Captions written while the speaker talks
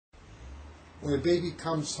when a baby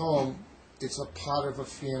comes home, it's a part of a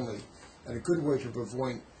family. And a good way to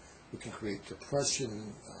avoid what can create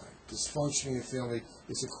depression, dysfunction in the family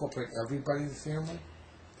is incorporate everybody in the family.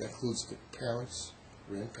 That includes the parents,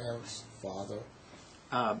 grandparents, father.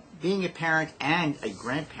 Being a parent and a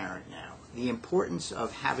grandparent now, the importance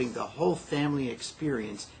of having the whole family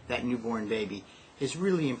experience that newborn baby is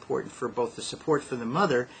really important for both the support for the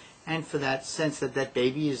mother and for that sense that that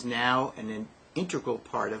baby is now an integral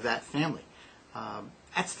part of that family.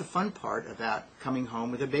 That's the fun part about coming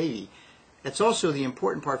home with a baby. That's also the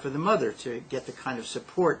important part for the mother, to get the kind of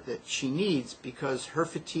support that she needs, because her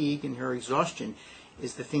fatigue and her exhaustion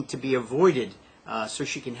is the thing to be avoided, so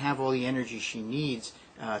she can have all the energy she needs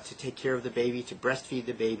to take care of the baby, to breastfeed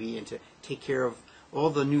the baby, and to take care of all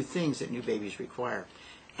the new things that new babies require.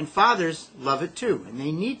 And fathers love it too, and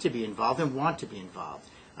they need to be involved and want to be involved.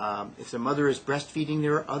 If the mother is breastfeeding,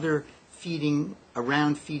 there are other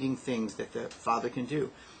around feeding things that the father can do.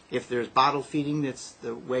 If there's bottle feeding, that's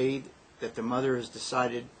the way that the mother has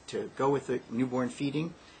decided to go with the newborn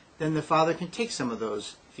feeding, then the father can take some of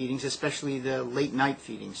those feedings, especially the late night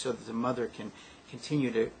feeding, so that the mother can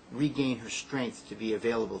continue to regain her strength to be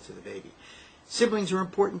available to the baby. Siblings are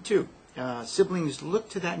important too. Siblings look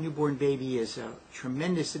to that newborn baby as a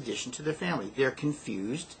tremendous addition to their family. They're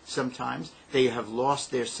confused sometimes. They have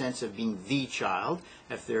lost their sense of being the child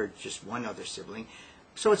if they're just one other sibling.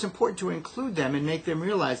 So it's important to include them and make them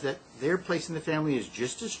realize that their place in the family is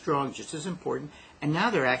just as strong, just as important, and now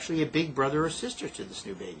they're actually a big brother or sister to this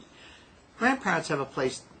new baby. Grandparents have a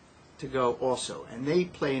place to go also, and they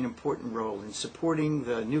play an important role in supporting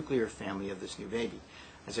the nuclear family of this new baby.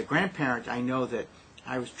 As a grandparent, I know that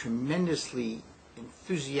I was tremendously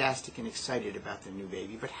enthusiastic and excited about the new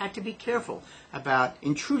baby, but had to be careful about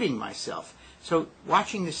intruding myself. So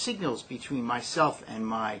watching the signals between myself and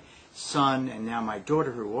my son, and now my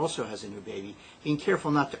daughter, who also has a new baby, being careful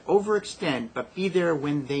not to overextend, but be there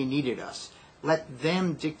when they needed us. Let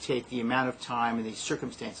them dictate the amount of time and the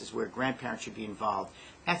circumstances where grandparents should be involved.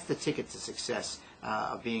 That's the ticket to success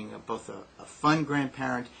of being both a fun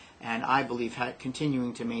grandparent and, I believe,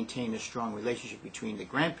 continuing to maintain a strong relationship between the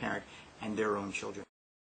grandparent and their own children.